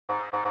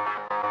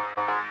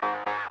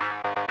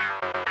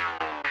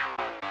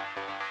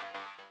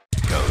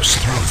echoes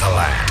through the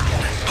land.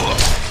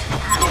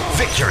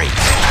 Victory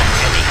at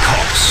any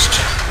cost.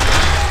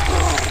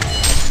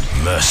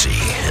 Mercy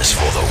is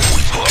for the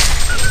weak.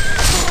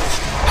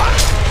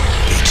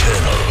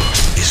 Eternal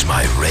is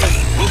my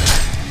reign.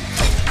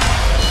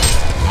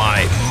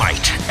 My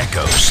might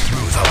echoes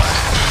through the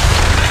land.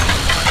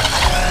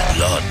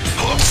 Blood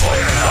for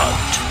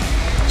blood.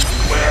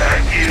 Where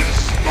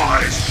is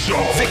my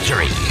soul?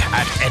 Victory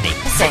at any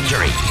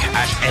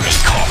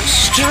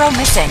cost. Hero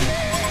missing.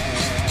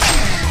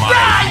 My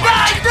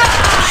might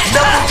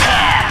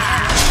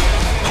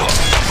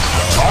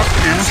Not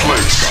in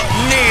place.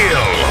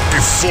 kneel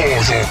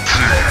Before your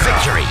king.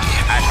 victory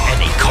at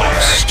any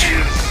cost.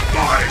 Where is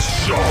my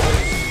soul?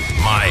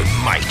 My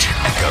might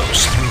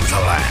echoes through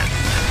the land.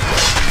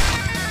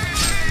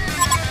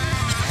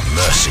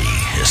 Mercy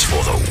is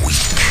for the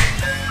weak.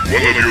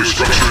 One of your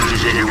structures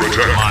is under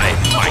attack. My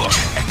might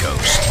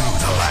echoes through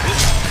the land.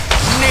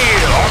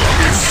 Kneel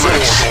Before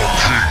your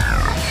king.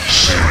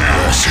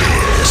 Mercy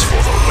is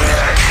for the weak.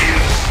 Where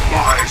is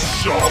my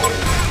soul?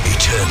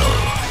 Eternal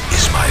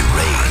is my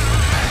reign.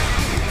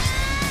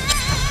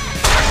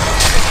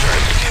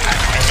 Victory at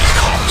any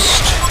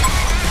cost.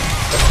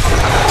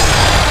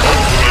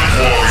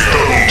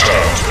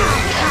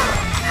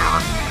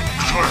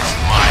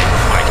 My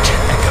might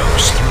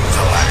echoes through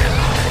the land.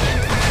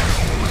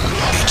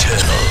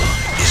 Eternal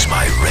is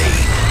my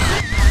reign.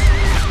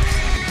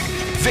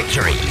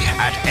 Victory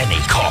at any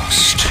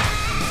cost.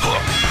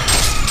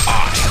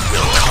 I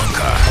will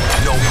conquer,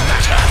 no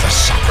matter the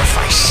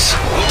sacrifice.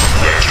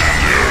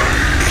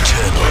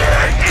 Eternal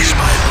is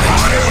my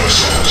reign.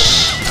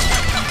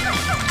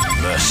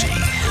 Mercy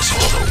is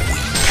for the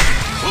weak.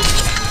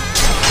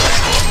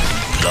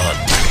 Blood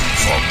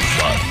for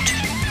blood.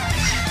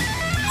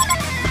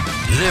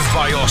 Live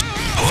by your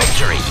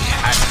victory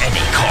at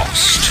any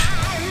cost.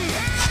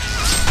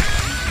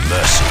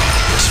 Mercy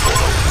is for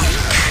the weak.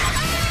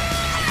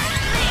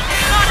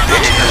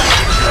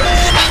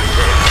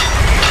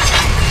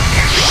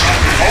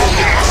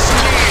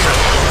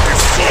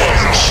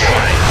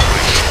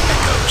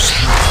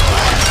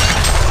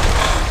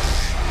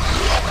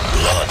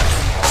 Blood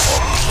for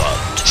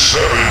blood.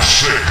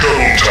 7-6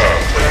 double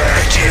tap.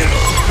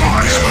 Eternal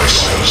is my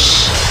Nemesis.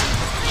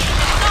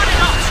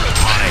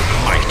 My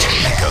might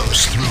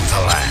echoes through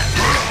the land.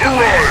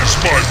 Arise,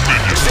 my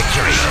minion.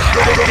 Victory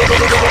at any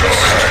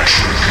cost.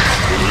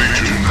 The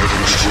Legion have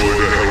destroyed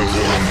a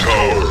Hellborn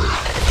tower.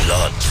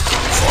 Blood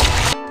for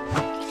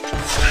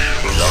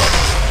blood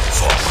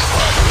for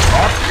blood.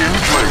 Not in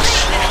place.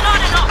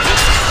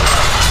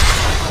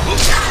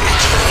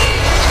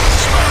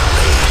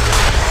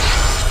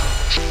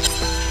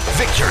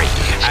 Victory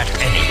at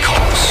any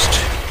cost.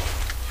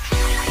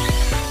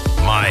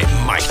 My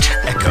might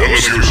One of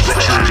echoes your through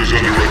the structures land. is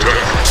under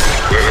attack.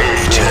 The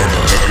Hellborn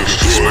have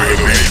destroyed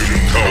a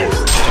Legion tower.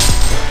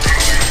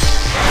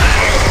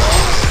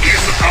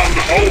 In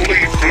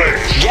unholy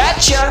flesh.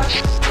 Gotcha.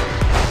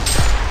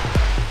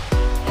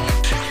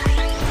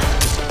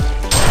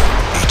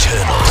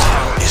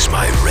 Eternal is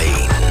my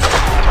reign.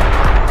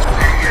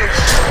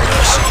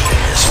 Mercy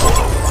is for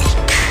the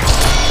weak.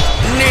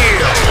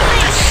 Kneel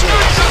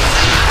before the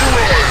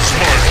Arise,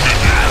 my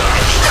minion. at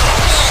any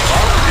cost.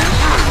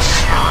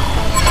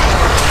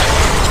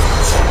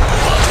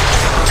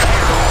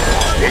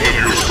 One of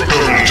your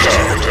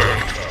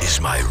structures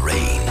Is my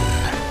reign.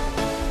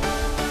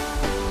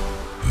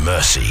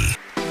 Mercy.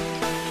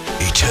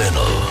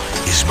 Eternal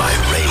is my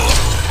reign.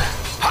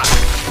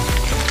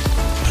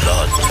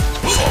 Blood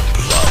for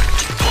blood.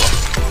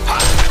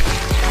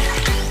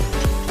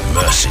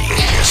 Mercy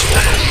is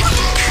for the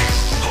weak.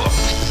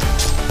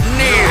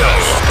 Kneel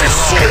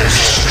before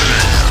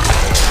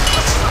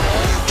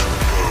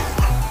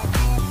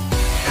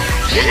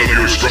One of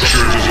your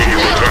structures is under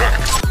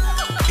attack.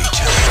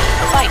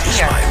 Eternal Fight is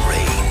here. my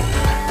reign.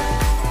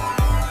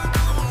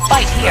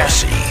 Fight here.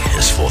 Mercy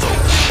is for the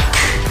weak.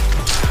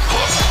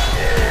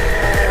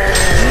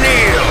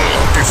 Kneel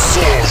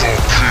before your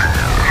king.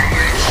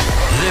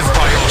 Live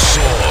by your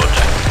sword.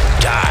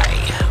 Die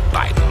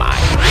by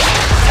mine.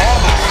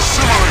 Armor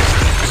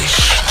assimilated. Wish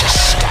to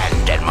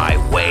stand in my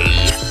way.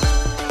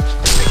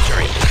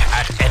 Victory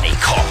at any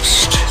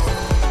cost.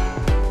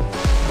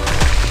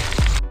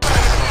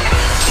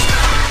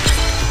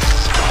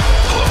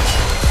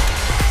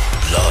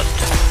 Blood.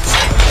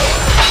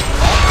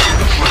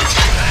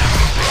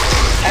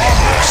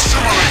 Armor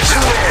assimilated.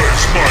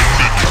 Arise, my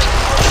minion.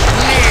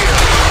 Kneel.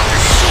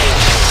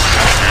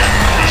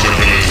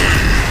 Invisibility.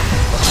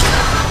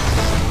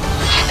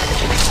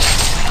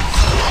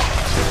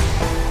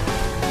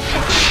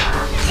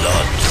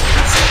 Blood.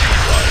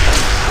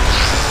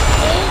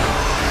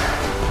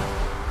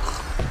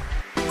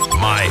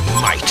 My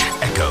might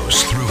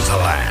echoes through the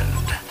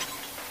land.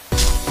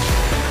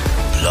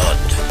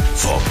 Blood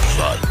for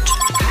blood.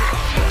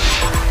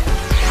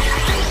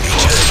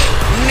 Eternal.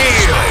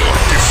 Kneel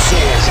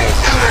before the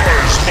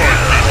Arise, my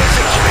minion.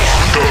 victory.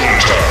 Double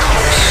tap.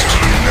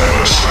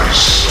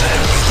 Nemesis.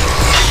 Stand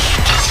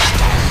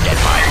in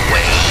my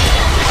way.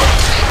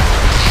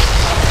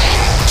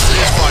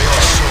 Live by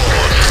your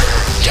sword.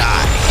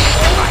 Die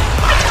by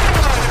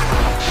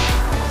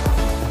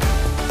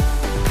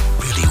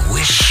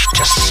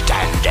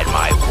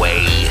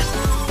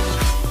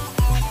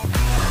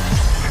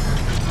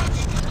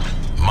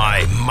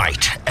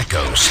might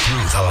echoes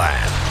through the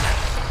land.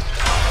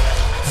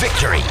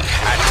 Victory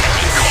at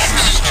any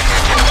cost.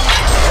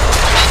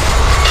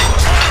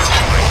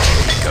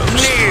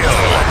 Kneel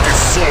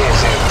before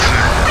the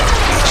king.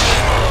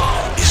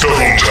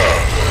 Double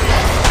tap.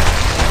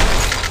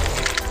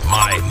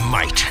 My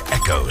might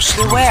echoes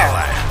through the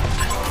land.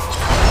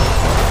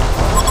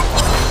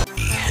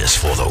 Is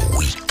for the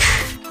weak.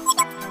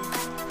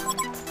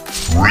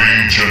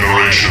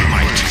 Regeneration.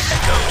 Might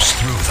echoes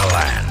through the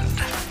land.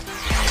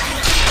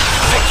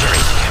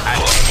 Victory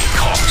at any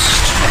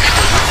cost.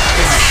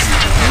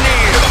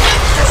 Kneel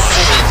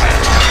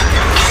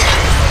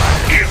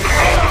in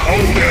our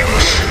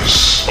nemesis.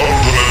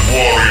 Ultimate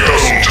warrior.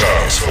 Double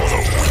tap. Is for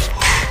the weak.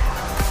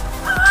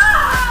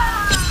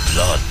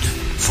 Blood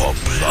for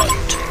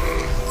blood.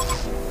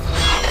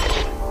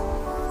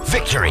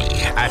 Victory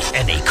at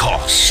any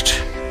cost.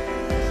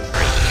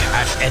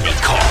 At any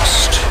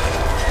cost.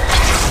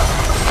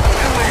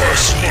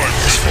 Mercy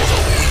is for the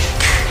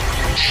weak.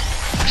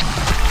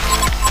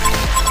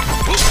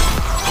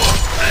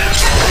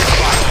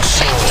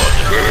 Sword.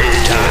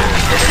 Time.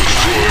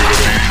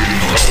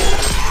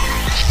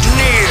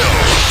 Kneel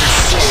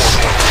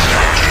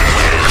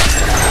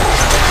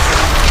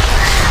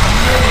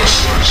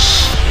Nemesis.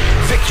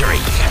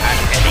 Victory at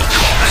any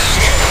cost.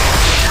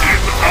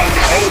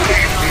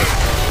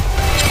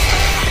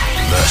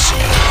 Mercy.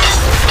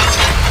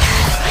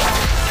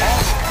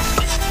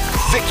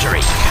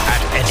 Victory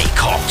at any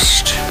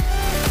cost.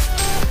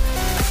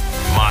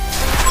 My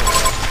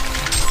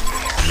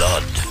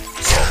blood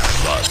for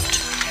blood.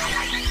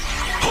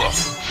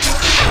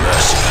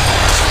 Mercy.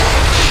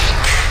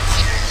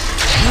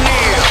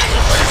 Kneel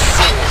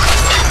before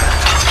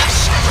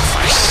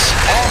sacrifice.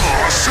 Armor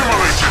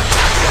assimilated.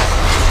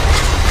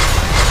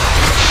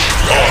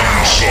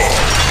 Onslaught.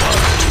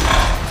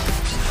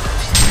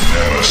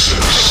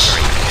 Nemesis.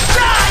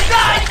 Die,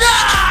 die,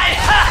 die!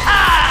 Ha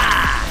ha!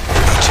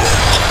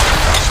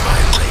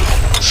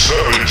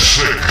 Savage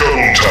sick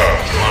double tap.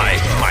 My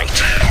might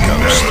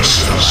goes.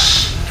 Nemesis.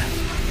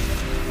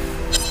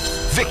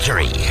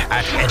 Victory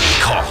at any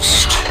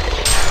cost.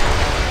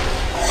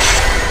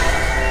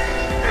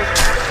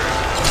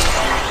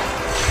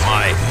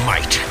 My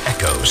might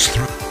echoes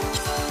through.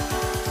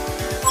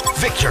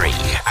 Victory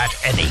at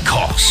any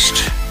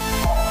cost.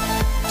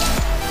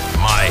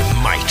 My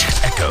might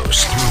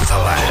echoes through the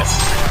land.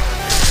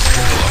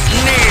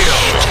 Kneel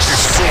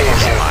before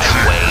my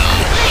way.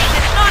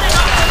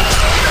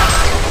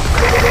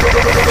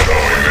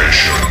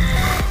 Domination.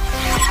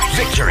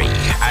 Victory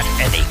at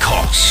any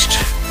cost.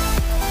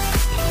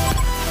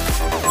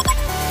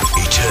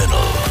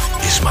 Eternal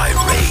is my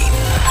reign.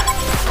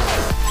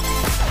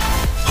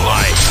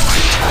 My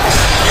might.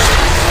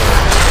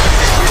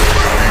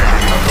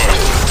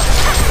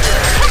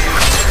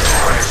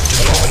 Do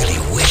you really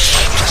wish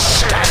to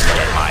stand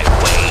in my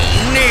way?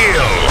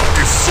 Kneel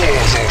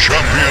Before the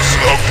champion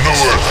of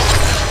Newerth.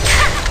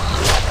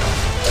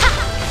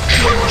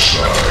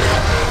 Genocide.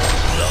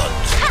 Blood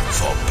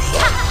for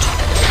blood.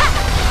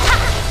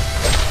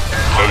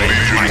 A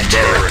Legion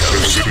barracks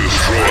has been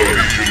destroyed.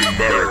 Legion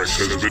barracks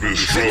has been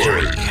destroyed.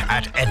 Victory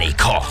at any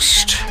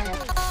cost.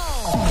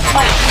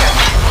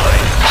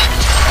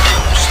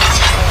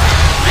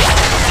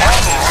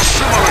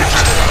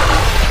 Assimilated.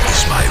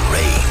 Is my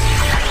reign.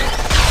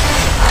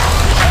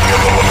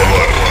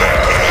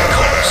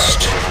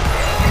 Cost.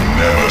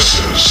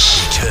 Nemesis.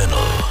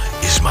 Eternal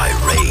is my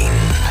reign.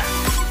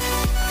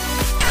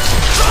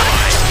 My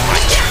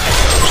might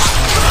echoes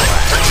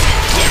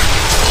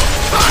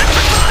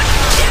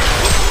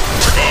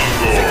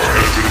Condor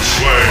has been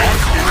slain.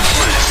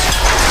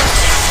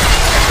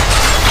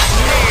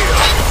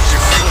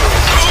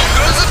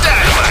 goes the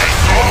dynamite.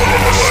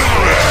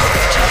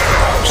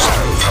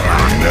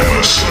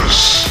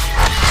 Nemesis.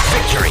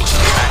 Victory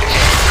at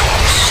any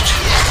cost.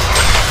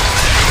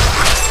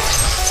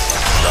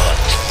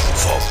 Blood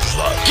for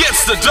blood.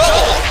 Gets the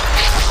double!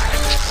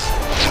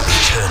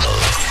 Eternal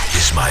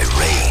is my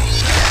reign.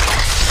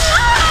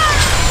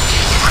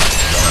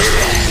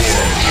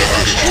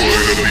 Destroy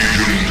the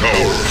Legion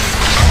Tower.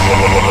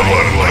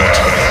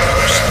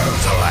 Through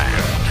the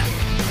land.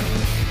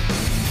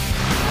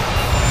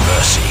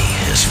 Mercy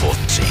is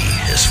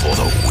for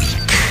the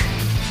weak.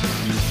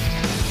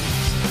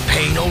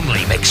 Pain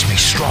only makes me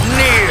strong.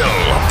 Kneel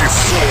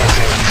before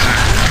him.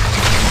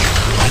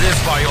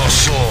 Live by your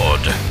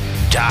sword.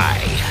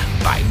 Die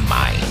by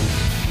mine.